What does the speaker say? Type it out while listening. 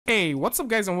Hey, what's up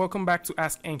guys, and welcome back to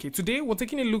Ask NK. Today we're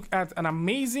taking a look at an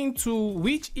amazing tool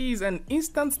which is an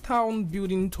instant town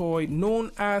building toy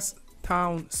known as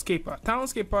Townscaper.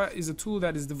 Townscaper is a tool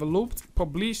that is developed,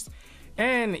 published,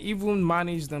 and even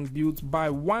managed and built by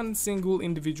one single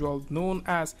individual known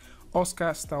as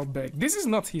Oscar Stylberg. This is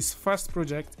not his first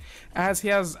project, as he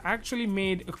has actually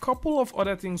made a couple of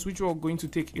other things which we're going to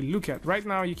take a look at. Right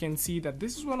now you can see that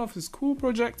this is one of his cool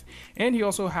projects, and he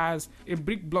also has a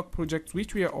brick block project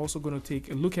which we are also going to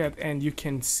take a look at, and you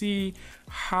can see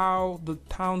how the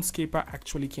Townscaper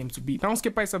actually came to be.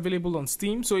 Townscaper is available on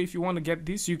Steam, so if you want to get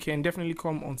this you can definitely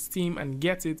come on Steam and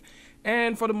get it.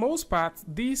 And for the most part,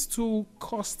 this tool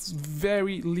costs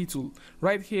very little.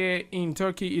 Right here in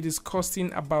Turkey, it is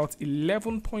costing about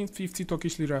 11.50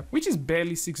 Turkish lira, which is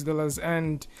barely $6.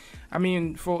 And I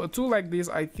mean, for a tool like this,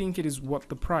 I think it is worth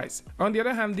the price. On the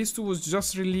other hand, this tool was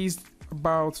just released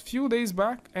about a few days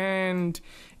back, and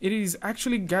it is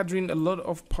actually gathering a lot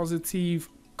of positive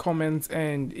comments,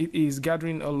 and it is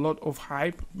gathering a lot of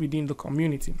hype within the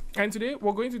community. And today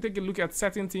we're going to take a look at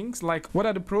certain things like what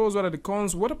are the pros, what are the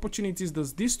cons, what opportunities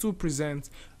does this tool present,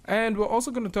 and we're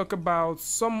also going to talk about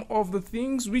some of the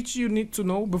things which you need to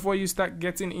know before you start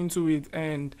getting into it,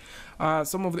 and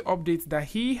some of the updates that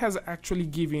he has actually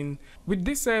given. With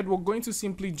this said, we're going to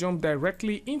simply jump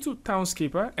directly into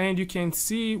Townscaper, and you can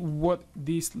see what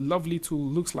this lovely tool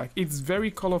looks like. It's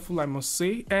very colorful, I must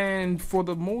say, and for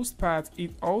the most part it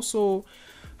also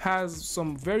has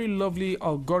some very lovely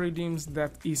algorithms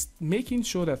that is making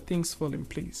sure that things fall in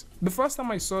place. The first time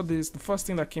I saw this, the first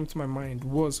thing that came to my mind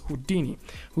was Houdini.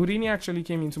 Houdini actually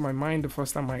came into my mind the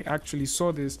first time I actually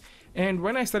saw this, and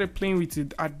when I started playing with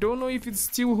it, I don't know if it's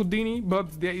still Houdini,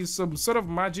 but there is some sort of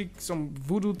magic, some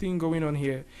voodoo thing going on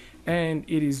here, and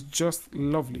it is just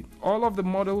lovely. All of the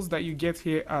models that you get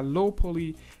here are low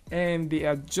poly, and they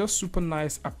are just super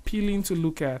nice, appealing to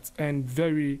look at, and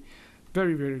very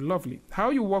lovely. How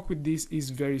you work with this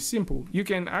is very simple. You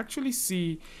can actually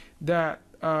see that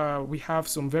we have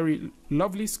some very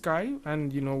lovely sky,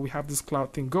 and you know, we have this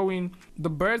cloud thing going. The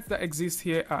birds that exist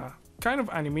here are kind of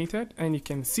animated, and you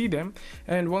can see them,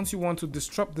 and once you want to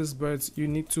disrupt these birds, you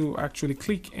need to actually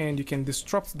click and you can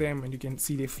disrupt them, and you can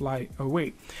see they fly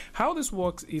away. How this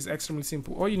works is extremely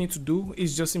simple. All you need to do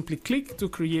is just simply click to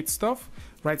create stuff,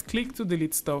 right click to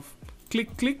delete stuff,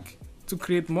 click to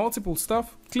create multiple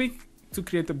stuff, click to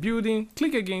create a building,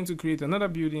 click again to create another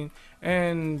building,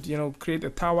 and you know, create a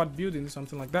towered building,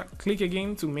 something like that. Click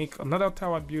again to make another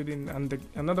towered building, and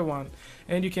another one,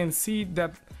 and you can see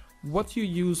that what you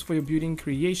use for your building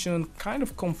creation kind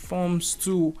of conforms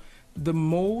to the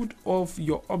mode of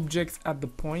your object at the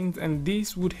point, and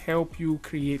this would help you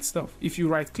create stuff. If you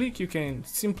right click, you can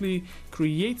simply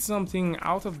create something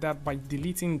out of that by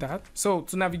deleting that. So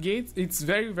to navigate, it's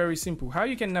very simple. How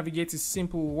you can navigate is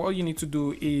simple. All you need to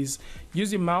do is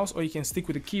use your mouse, or you can stick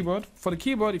with the keyboard. For the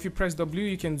keyboard, if you press W,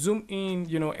 you can zoom in,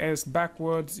 you know, as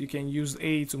backwards. You can use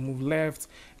A to move left,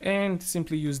 and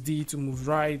simply use D to move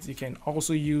right. You can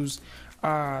also use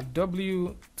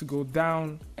W to go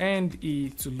down, and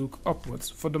E to look upwards.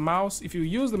 For the mouse, if you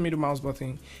use the middle mouse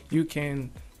button, you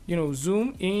can, you know,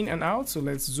 zoom in and out. So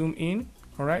let's zoom in.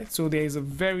 All right, so there is a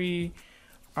very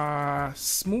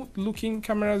smooth looking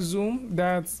camera zoom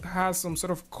that has some sort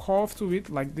of curve to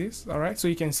it, like this. All right, so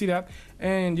you can see that,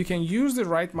 and you can use the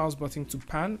right mouse button to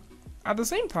pan. At the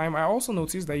same time, I also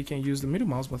noticed that you can use the middle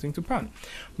mouse button to pan.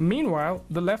 Meanwhile,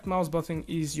 the left mouse button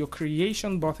is your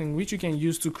creation button, which you can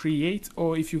use to create,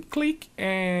 or if you click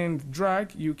and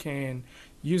drag, you can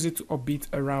use it to orbit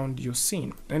around your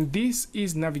scene. And this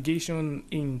is navigation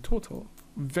in total.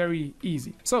 Very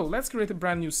easy. So let's create a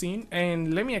brand new scene,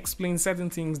 and let me explain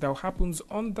certain things that happens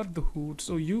under the hood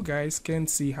so you guys can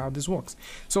see how this works.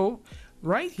 So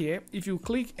right here, if you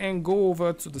click and go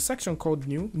over to the section called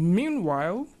new,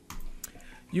 meanwhile,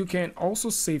 you can also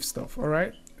save stuff. All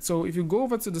right, so if you go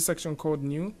over to the section called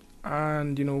new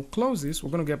and, you know, close this, we're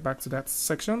going to get back to that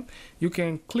section. You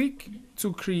can click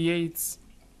to create,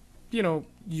 you know,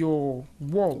 your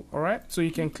wall. All right, so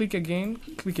you can click again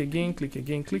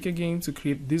to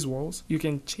create these walls. You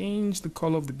can change the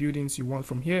color of the buildings you want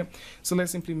from here. So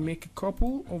let's simply make a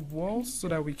couple of walls so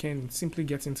that we can simply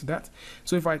get into that.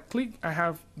 So if I click, I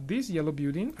have this yellow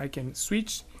building. I can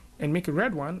switch and make a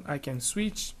red one. I can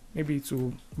switch maybe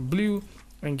to blue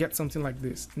and get something like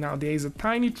this. Now there is a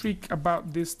tiny trick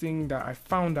about this thing that I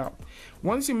found out.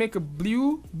 Once you make a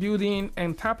blue building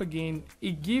and tap again,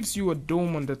 it gives you a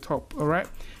dome on the top. All right,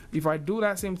 if I do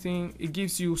that same thing, it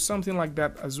gives you something like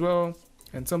that as well,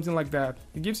 and something like that.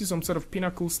 It gives you some sort of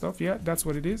pinnacle stuff. Yeah, that's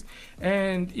what it is.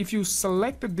 And if you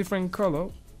select a different color,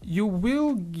 you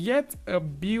will get a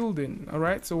building. All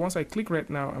right, so once I click right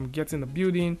now, I'm getting a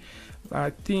building. I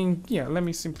think, yeah, let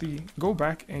me simply go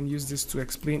back and use this to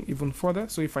explain even further.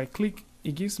 So if I click,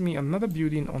 it gives me another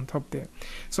building on top there.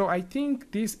 So I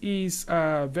think this is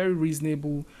very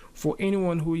reasonable for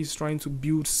anyone who is trying to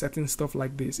build certain stuff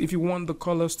like this. If you want the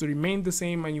colors to remain the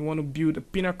same and you want to build a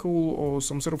pinnacle or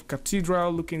some sort of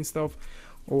cathedral looking stuff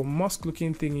or mosque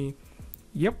looking thingy,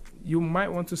 yep, you might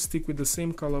want to stick with the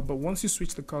same color, but once you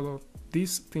switch the color,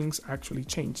 these things actually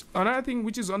change. Another thing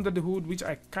which is under the hood, which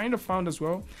I kind of found as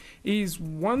well, is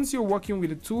once you're working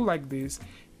with a tool like this,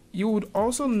 you would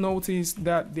also notice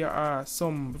that there are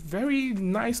some very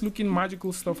nice looking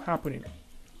magical stuff happening.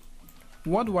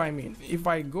 What do I mean? If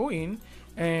I go in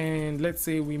and let's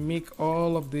say we make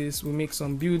all of this, we make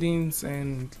some buildings,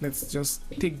 and let's just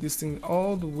take this thing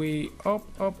all the way up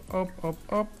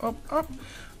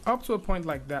to a point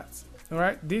like that. All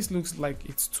right, this looks like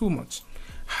it's too much.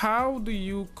 How do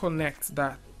you connect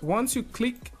that? Once you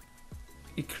click,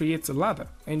 it creates a ladder,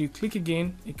 and you click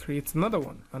again, it creates another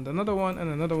one and another one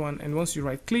and another one. And once you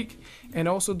right click and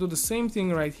also do the same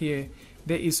thing right here,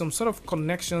 there is some sort of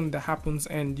connection that happens,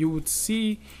 and you would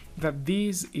see that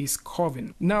this is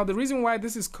curving. Now the reason why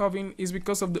this is curving is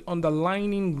because of the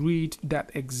underlining grid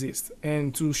that exists.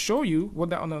 And to show you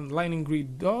what that underlining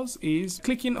grid does is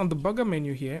clicking on the burger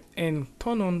menu here and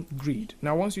turn on grid.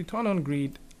 Now once you turn on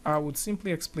grid, I would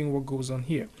simply explain what goes on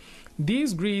here.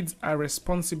 These grids are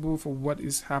responsible for what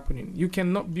is happening. You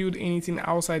cannot build anything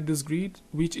outside this grid,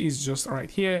 which is just right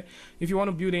here. If you want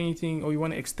to build anything or you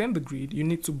want to extend the grid, you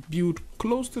need to build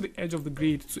close to the edge of the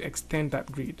grid to extend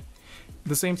that grid.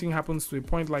 The same thing happens to a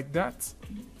point like that.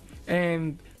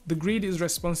 And the grid is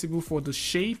responsible for the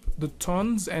shape, the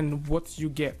turns, and what you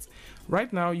get.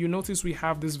 Right now, you notice we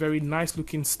have this very nice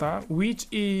looking star, which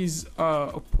is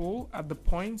a pole at the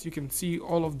point. You can see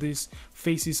all of these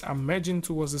faces are merging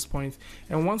towards this point.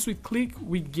 And once we click,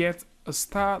 we get a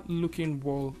star looking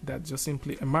wall that just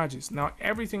simply emerges. Now,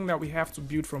 everything that we have to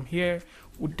build from here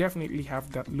would definitely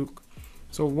have that look.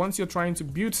 So once you're trying to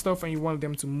build stuff and you want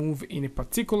them to move in a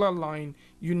particular line,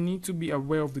 you need to be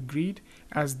aware of the grid,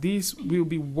 as this will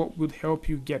be what would help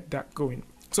you get that going.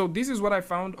 So this is what I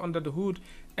found under the hood.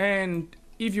 And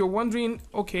if you're wondering,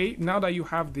 okay, now that you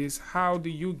have this, how do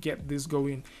you get this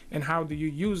going and how do you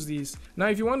use this? Now,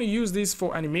 if you want to use this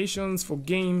for animations, for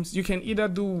games, you can either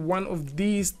do one of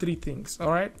these three things. All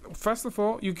right. First of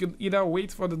all, you could either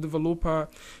wait for the developer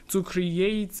to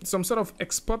create some sort of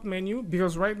export menu,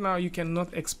 because right now you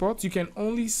cannot export. You can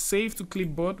only save to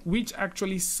clipboard, which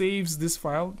actually saves this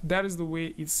file. That is the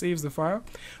way it saves the file.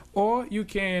 Or you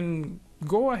can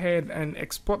go ahead and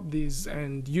export this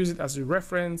and use it as a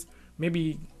reference.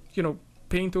 Maybe, you know,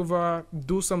 paint over,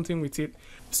 do something with it.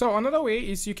 So another way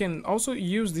is you can also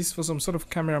use this for some sort of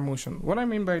camera motion. What I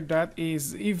mean by that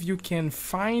is if you can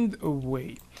find a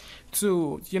way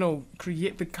to, you know,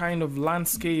 create the kind of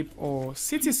landscape or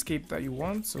cityscape that you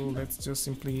want. So let's just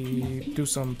simply do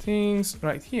some things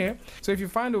right here. So if you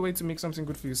find a way to make something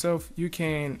good for yourself, you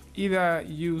can either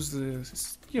use the,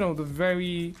 you know, the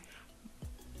very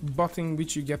button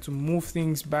which you get to move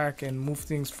things back and move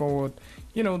things forward,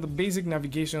 you know, the basic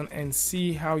navigation, and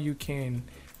see how you can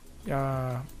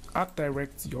art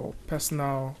direct your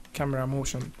personal camera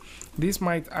motion. This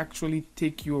might actually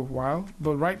take you a while,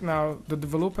 but right now the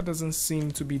developer doesn't seem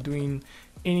to be doing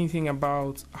anything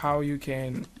about how you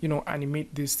can, you know,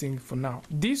 animate this thing for now.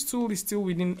 This tool is still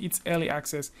within its early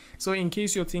access, so in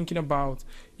case you're thinking about,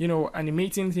 you know,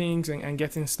 animating things and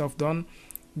getting stuff done,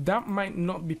 that might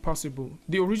not be possible.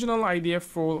 The original idea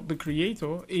for the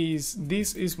creator is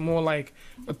this is more like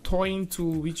a toying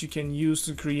tool which you can use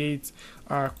to create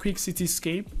a quick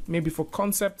cityscape, maybe for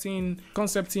concepting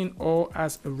or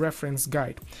as a reference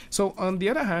guide. So on the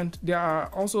other hand, there are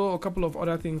also a couple of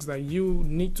other things that you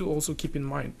need to also keep in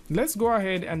mind. Let's go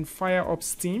ahead and fire up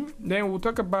Steam. Then we'll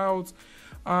talk about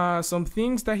some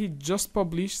things that he just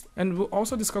published, and we'll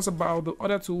also discuss about the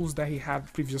other tools that he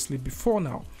had previously before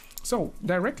now. So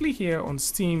directly here on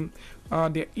Steam,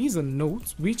 there is a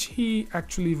note which he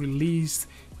actually released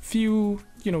few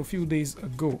days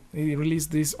ago. He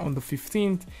released this on the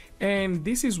 15th, and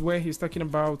this is where he's talking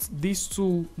about this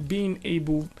tool being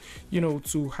able, you know,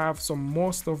 to have some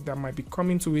more stuff that might be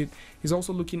coming to it. He's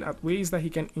also looking at ways that he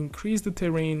can increase the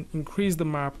terrain, increase the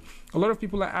map. A lot of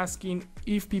people are asking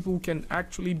if people can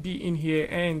actually be in here,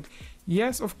 and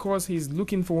yes, of course, he's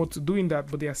looking forward to doing that,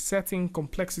 but there are certain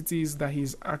complexities that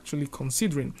he's actually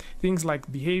considering. Things like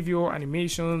behavior,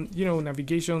 animation, you know,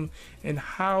 navigation, and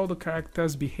how the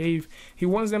characters behave. He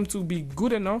wants them to be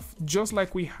good enough, just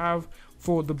like we have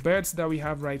for the birds that we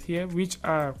have right here, which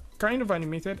are kind of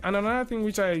animated. And another thing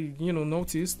which I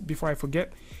noticed before I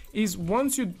forget is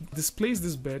once you displace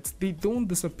these birds, they don't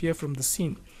disappear from the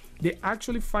scene. They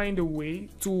actually find a way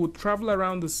to travel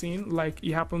around the scene like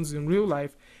it happens in real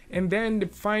life, and then they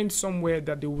find somewhere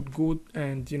that they would go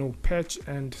and perch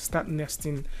and start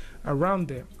nesting around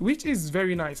there, which is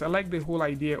very nice. I like the whole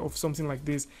idea of something like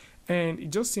this, and it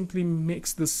just simply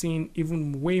makes the scene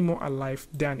even way more alive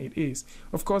than it is.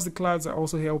 Of course, the clouds are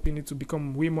also helping it to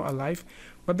become way more alive.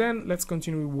 But then let's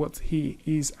continue with what he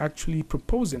is actually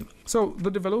proposing. So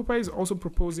the developer is also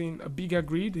proposing a bigger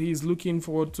grid. He is looking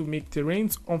forward to make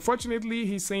terrains. Unfortunately,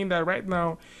 he's saying that right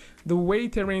now the way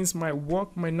terrains might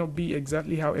work might not be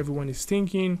exactly how everyone is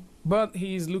thinking, but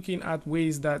he is looking at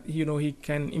ways that he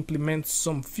can implement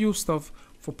some few stuff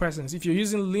for persons. If you're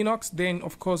using Linux, then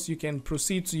of course you can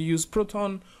proceed to use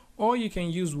Proton, or you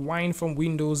can use Wine from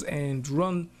Windows and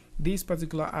run this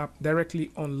particular app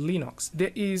directly on Linux. There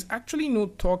is actually no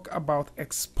talk about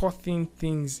exporting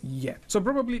things yet, so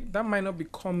probably that might not be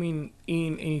coming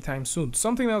in anytime soon.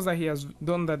 Something else that he has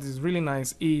done that is really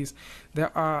nice is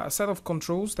there are a set of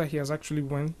controls that he has actually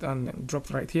went and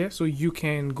dropped right here, so you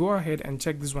can go ahead and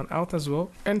check this one out as well.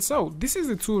 And so this is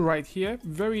the tool right here,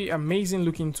 very amazing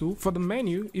looking tool. For the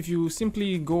menu, if you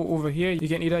simply go over here, you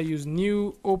can either use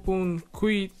new, open,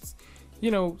 quit,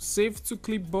 save to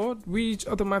clipboard, which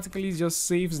automatically just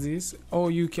saves this, or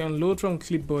you can load from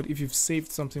clipboard if you've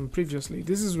saved something previously.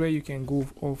 This is where you can go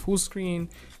on full screen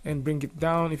and bring it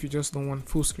down if you just don't want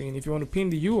full screen. If you want to pin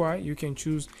the UI, you can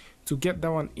choose to get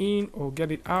that one in or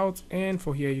get it out, and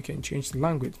for here you can change the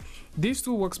language. This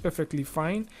tool works perfectly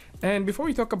fine. And before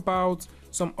we talk about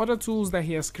some other tools that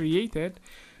he has created,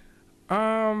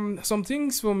 some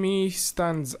things for me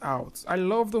stands out. I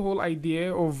love the whole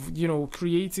idea of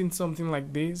creating something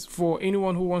like this for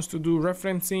anyone who wants to do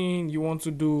referencing, you want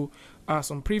to do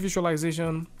some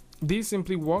pre-visualization. This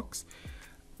simply works,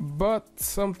 but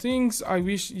some things I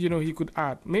wish he could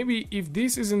add. Maybe if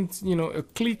this isn't a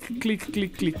click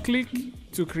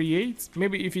to create,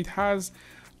 maybe if it has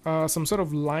some sort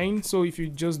of line, so if you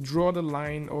just draw the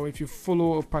line, or if you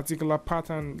follow a particular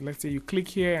pattern, let's say you click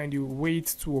here and you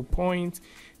wait to a point,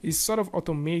 it sort of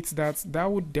automates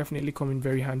that would definitely come in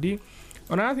very handy.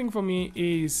 Another thing for me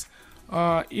is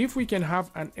if we can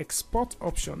have an export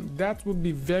option, that would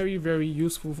be very, very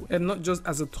useful, and not just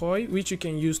as a toy which you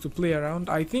can use to play around.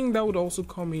 I think that would also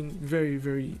come in very,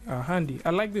 very handy. I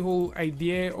like the whole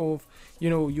idea of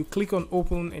you click on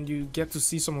open and you get to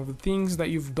see some of the things that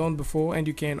you've done before, and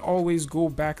you can always go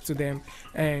back to them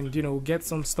and get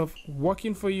some stuff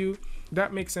working for you.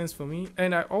 That makes sense for me.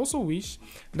 And I also wish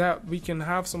that we can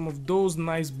have some of those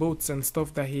nice boats and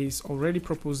stuff that he's already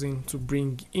proposing to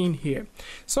bring in here.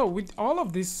 So with all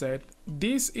of this said,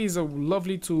 this is a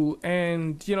lovely tool,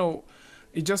 and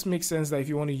it just makes sense that if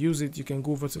you want to use it, you can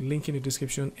go over to the link in the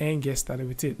description and get started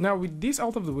with it. Now, with this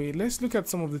out of the way, let's look at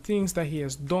some of the things that he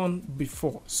has done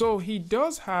before. So he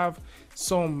does have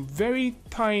some very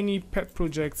tiny pet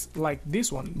projects like this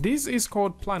one. This is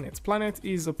called Planet. Planet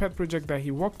is a pet project that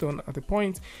he worked on at a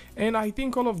point, and I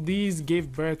think all of these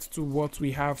gave birth to what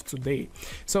we have today.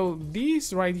 So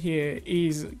this right here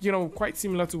is quite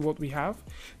similar to what we have.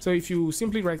 So if you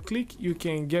simply right click, you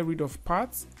can get rid of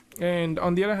parts, and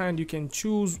on the other hand, you can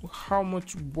choose how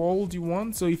much world you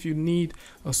want. So if you need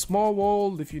a small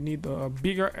world, if you need a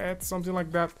bigger earth, something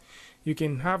like that, you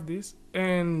can have this.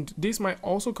 And this might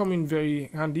also come in very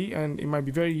handy, and it might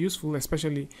be very useful,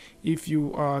 especially if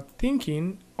you are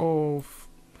thinking of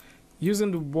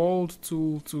using the world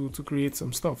tool to create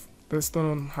some stuff. That's done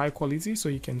on high quality, so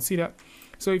you can see that.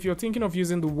 So if you're thinking of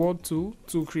using the world tool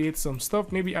to create some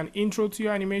stuff, maybe an intro to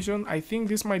your animation, I think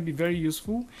this might be very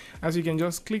useful, as you can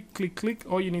just click.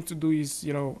 All you need to do is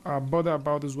bother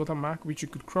about this watermark, which you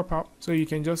could crop out. So you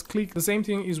can just click. The same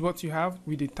thing is what you have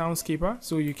with the Townscaper.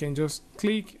 So you can just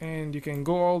click and you can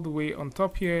go all the way on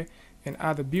top here and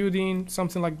add a building,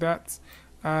 something like that.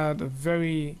 Add a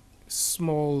very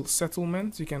small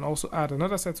settlement. You can also add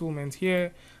another settlement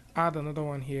here, add another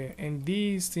one here, and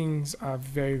these things are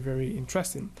very, very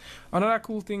interesting. Another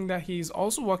cool thing that he's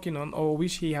also working on, or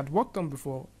which he had worked on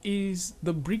before, is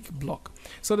the brick block.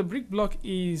 So the brick block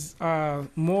is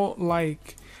more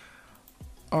like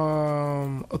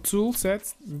a tool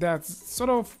set that sort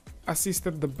of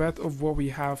assisted the birth of what we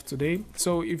have today.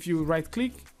 So if you right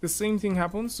click, the same thing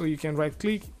happens. So you can right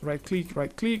click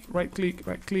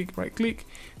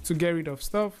to get rid of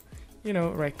stuff,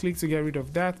 right click to get rid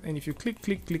of that, and if you click,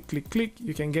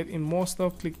 you can get in more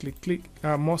stuff,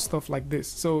 more stuff like this.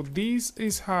 So this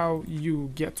is how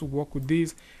you get to work with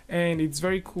these, and it's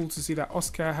very cool to see that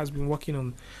Oscar has been working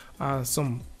on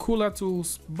some cooler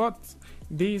tools. But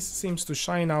this seems to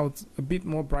shine out a bit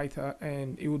more brighter,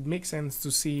 and it would make sense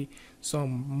to see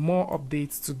some more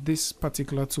updates to this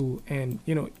particular tool, and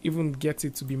you know, even get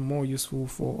it to be more useful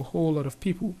for a whole lot of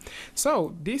people.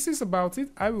 So this is about it.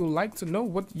 I would like to know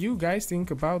what you guys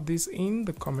think about this in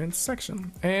the comment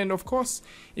section, and of course,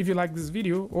 if you like this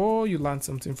video or you learned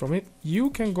something from it,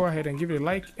 you can go ahead and give it a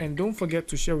like, and don't forget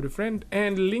to share with a friend.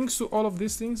 And links to all of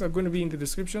these things are going to be in the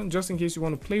description, just in case you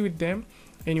want to play with them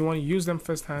and you want to use them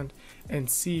firsthand and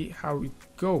see how it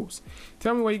goes.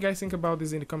 Tell me what you guys think about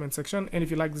this in the comment section, and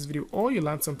if you like this video or you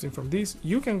learned something from this,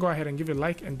 you can go ahead and give it a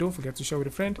like, and don't forget to share with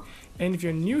a friend. And if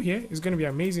you're new here, it's going to be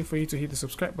amazing for you to hit the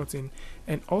subscribe button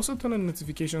and also turn on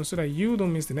notifications so that you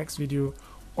don't miss the next video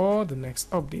or the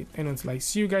next update. And until I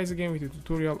see you guys again with a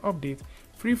tutorial update,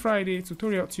 Free Friday,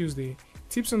 Tutorial Tuesday,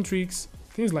 tips and tricks,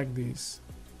 things like this.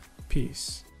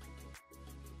 Peace.